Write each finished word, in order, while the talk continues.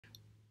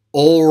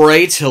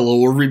Alright,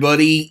 hello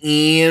everybody,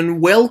 and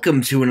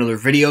welcome to another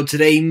video.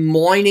 Today,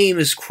 my name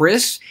is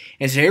Chris,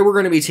 and today we're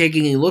going to be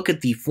taking a look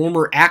at the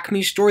former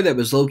Acme store that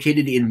was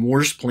located in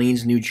Morris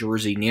Plains, New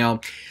Jersey.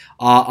 Now,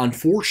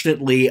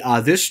 unfortunately,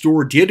 this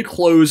store did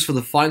close for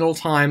the final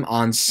time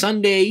on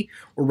Sunday,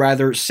 or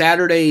rather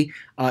Saturday,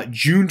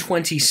 June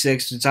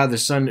 26th. It's either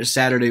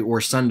Saturday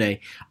or Sunday.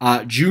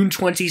 June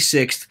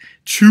 26th,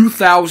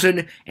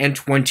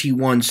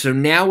 2021. So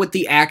now with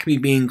the Acme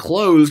being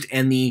closed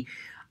and the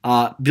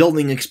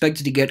building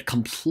expected to get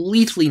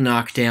completely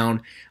knocked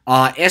down,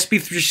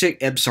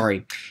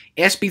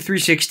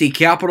 SB360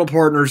 Capital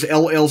Partners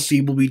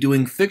LLC will be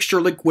doing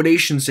fixture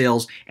liquidation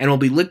sales and will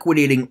be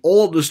liquidating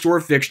all of the store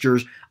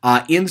fixtures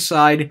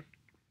inside,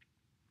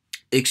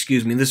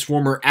 this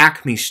former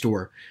Acme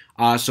store.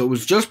 So it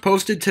was just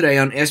posted today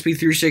on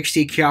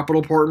SB360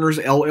 Capital Partners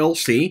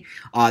LLC.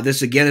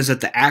 This again is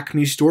at the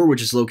Acme store,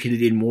 which is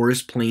located in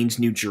Morris Plains,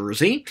 New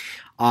Jersey.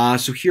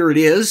 So here it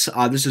is.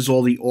 This is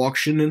all the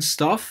auction and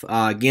stuff.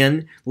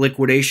 Again,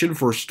 liquidation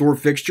for store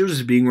fixtures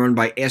is being run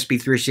by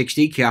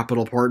SB360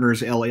 Capital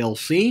Partners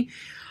LLC.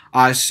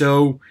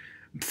 So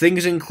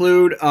things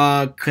include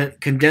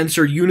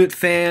condenser unit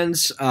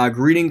fans,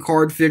 greeting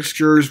card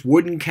fixtures,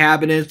 wooden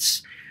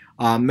cabinets,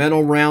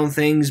 metal round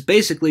things,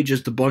 basically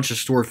just a bunch of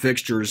store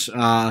fixtures.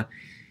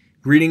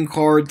 Greeting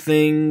card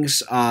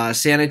things,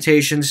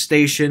 sanitation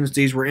stations.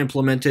 These were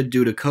implemented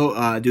due to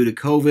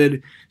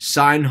COVID.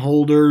 Sign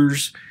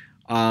holders,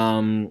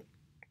 more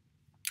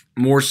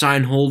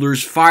sign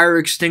holders, fire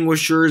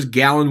extinguishers,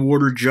 gallon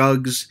water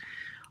jugs,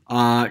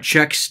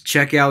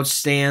 checkout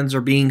stands are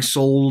being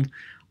sold.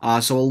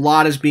 So a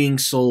lot is being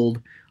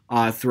sold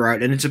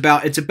throughout, and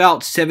it's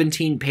about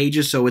 17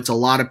 pages. So it's a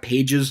lot of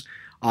pages.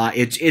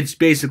 It's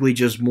basically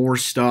just more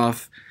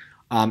stuff.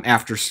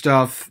 After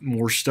stuff,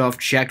 more stuff,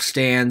 check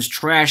stands,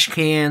 trash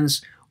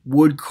cans,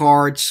 wood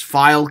carts,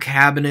 file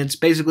cabinets,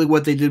 basically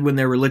what they did when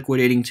they were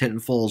liquidating Tinton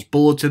Falls,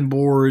 bulletin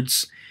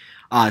boards,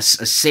 a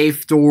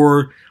safe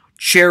door,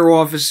 chair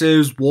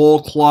offices,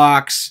 wall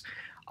clocks,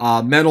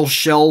 metal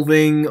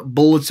shelving,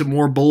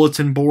 more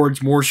bulletin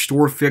boards, more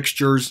store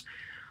fixtures,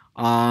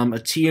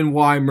 a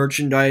T&Y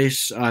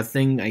merchandise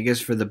thing, I guess,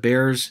 for the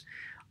Bears,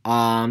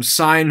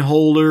 sign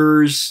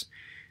holders,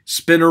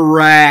 spinner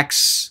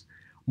racks,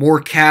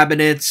 more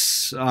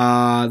cabinets.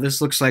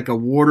 This looks like a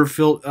water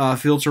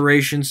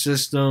filtration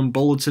system,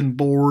 bulletin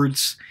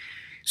boards.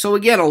 So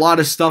again, a lot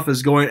of stuff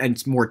is going,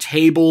 and more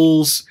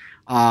tables,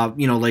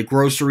 like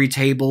grocery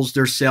tables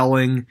they're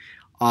selling,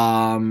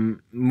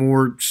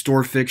 more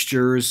store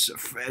fixtures,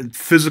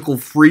 physical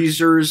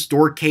freezers,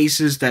 door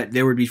cases that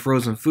there would be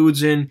frozen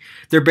foods in.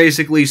 They're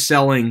basically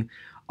selling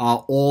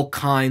all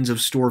kinds of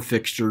store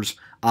fixtures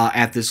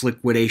at this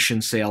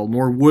liquidation sale.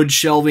 More wood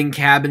shelving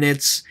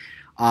cabinets,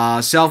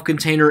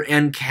 self-container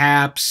end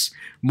caps,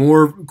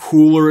 more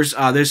coolers.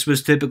 This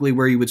was typically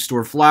where you would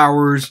store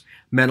flowers,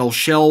 metal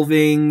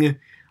shelving,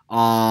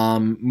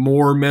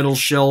 more metal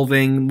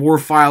shelving, more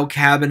file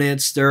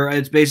cabinets.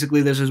 It's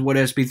basically, this is what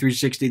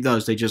SB360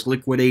 does. They just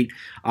liquidate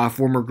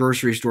former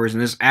grocery stores,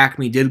 and this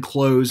Acme did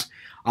close.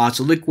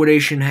 So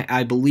liquidation,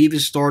 I believe,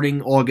 is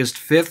starting August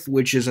 5th,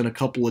 which is in a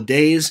couple of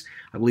days.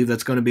 I believe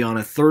that's going to be on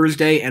a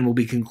Thursday, and will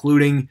be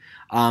concluding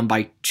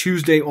by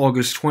Tuesday,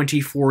 August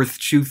 24th,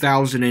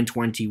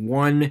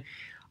 2021.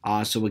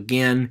 So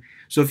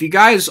if you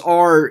guys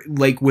are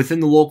like within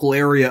the local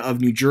area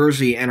of New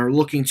Jersey and are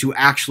looking to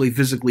actually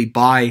physically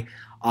buy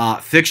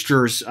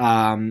fixtures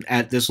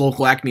at this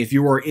local Acme, if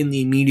you are in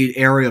the immediate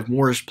area of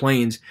Morris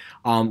Plains,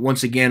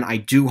 once again, I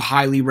do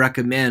highly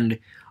recommend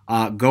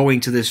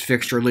going to this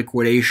fixture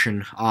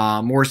liquidation.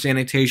 More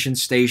sanitation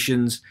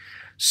stations,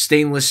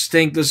 stainless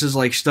steel. This is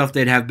like stuff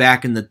they'd have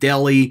back in the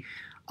deli.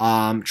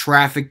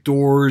 Traffic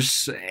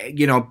doors,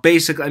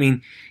 basically, I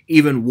mean,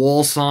 even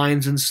wall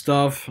signs and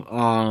stuff.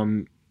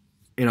 I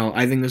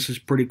think this is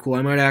pretty cool.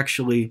 I might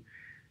actually,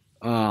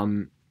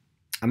 I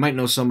might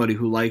know somebody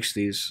who likes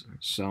these.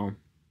 So,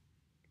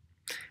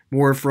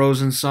 more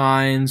frozen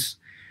signs,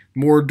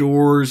 more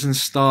doors and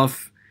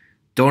stuff.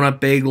 Donut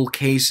bagel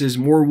cases,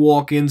 more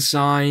walk-in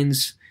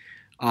signs,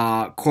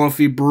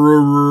 coffee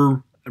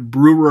brewer,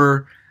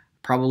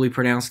 probably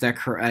pronounced that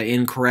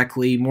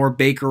incorrectly, more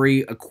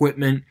bakery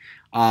equipment,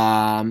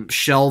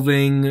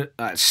 shelving,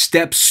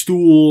 step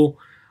stool,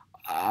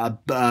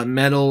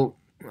 metal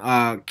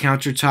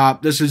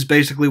countertop. This is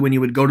basically when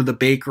you would go to the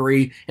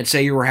bakery and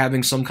say you were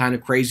having some kind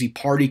of crazy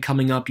party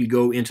coming up. You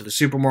go into the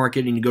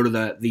supermarket and you go to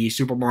the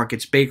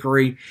supermarket's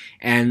bakery,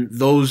 and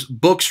those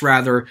books,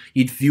 rather,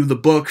 you'd view the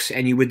books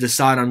and you would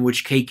decide on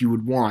which cake you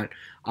would want.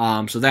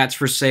 So that's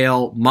for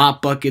sale.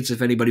 Mop buckets,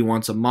 if anybody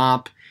wants a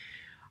mop.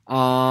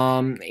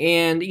 And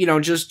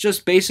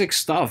just basic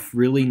stuff.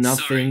 Really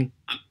nothing.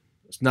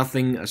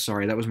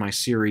 Sorry, that was my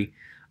Siri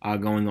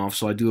going off,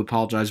 so I do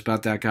apologize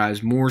about that,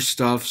 guys. More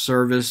stuff,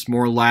 service,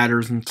 more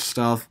ladders and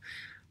stuff.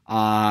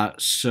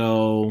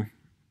 So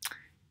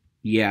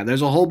yeah,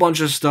 there's a whole bunch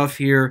of stuff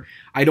here.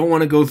 I don't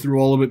want to go through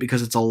all of it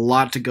because it's a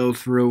lot to go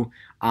through.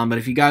 But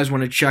if you guys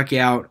want to check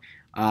out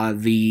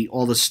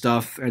all the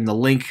stuff and the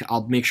link.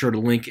 I'll make sure to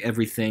link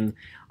everything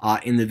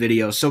in the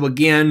video. So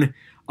again,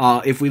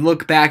 if we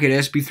look back at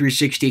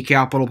SB360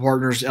 Capital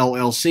Partners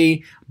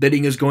LLC,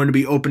 bidding is going to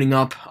be opening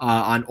up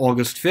on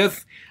August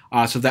 5th.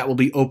 So that will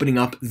be opening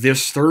up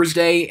this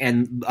Thursday,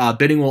 and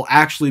bidding will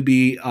actually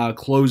be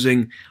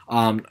closing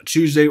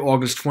Tuesday,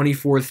 August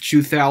 24th,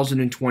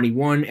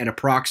 2021 at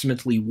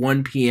approximately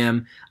 1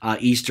 p.m.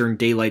 Eastern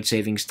Daylight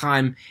Savings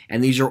Time.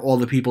 And these are all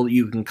the people that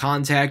you can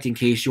contact in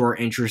case you are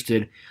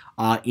interested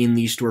in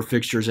these store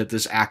fixtures at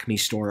this ACME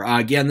store.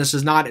 Again, this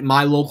is not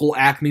my local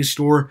ACME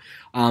store,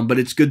 but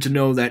it's good to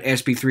know that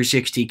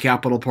SB360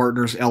 Capital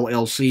Partners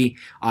LLC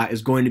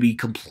is going to be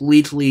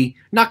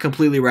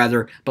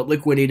but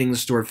liquidating the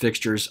store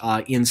fixtures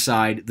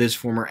inside this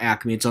former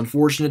ACME. It's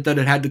unfortunate that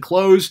it had to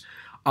close,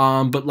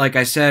 but like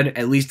I said,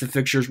 at least the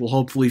fixtures will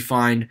hopefully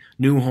find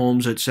new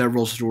homes at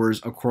several stores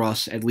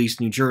across at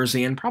least New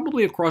Jersey and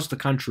probably across the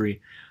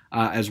country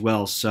as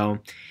well. So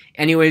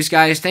anyways,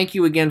 guys, thank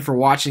you again for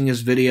watching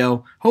this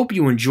video. Hope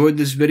you enjoyed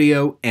this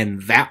video,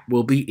 and that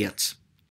will be it.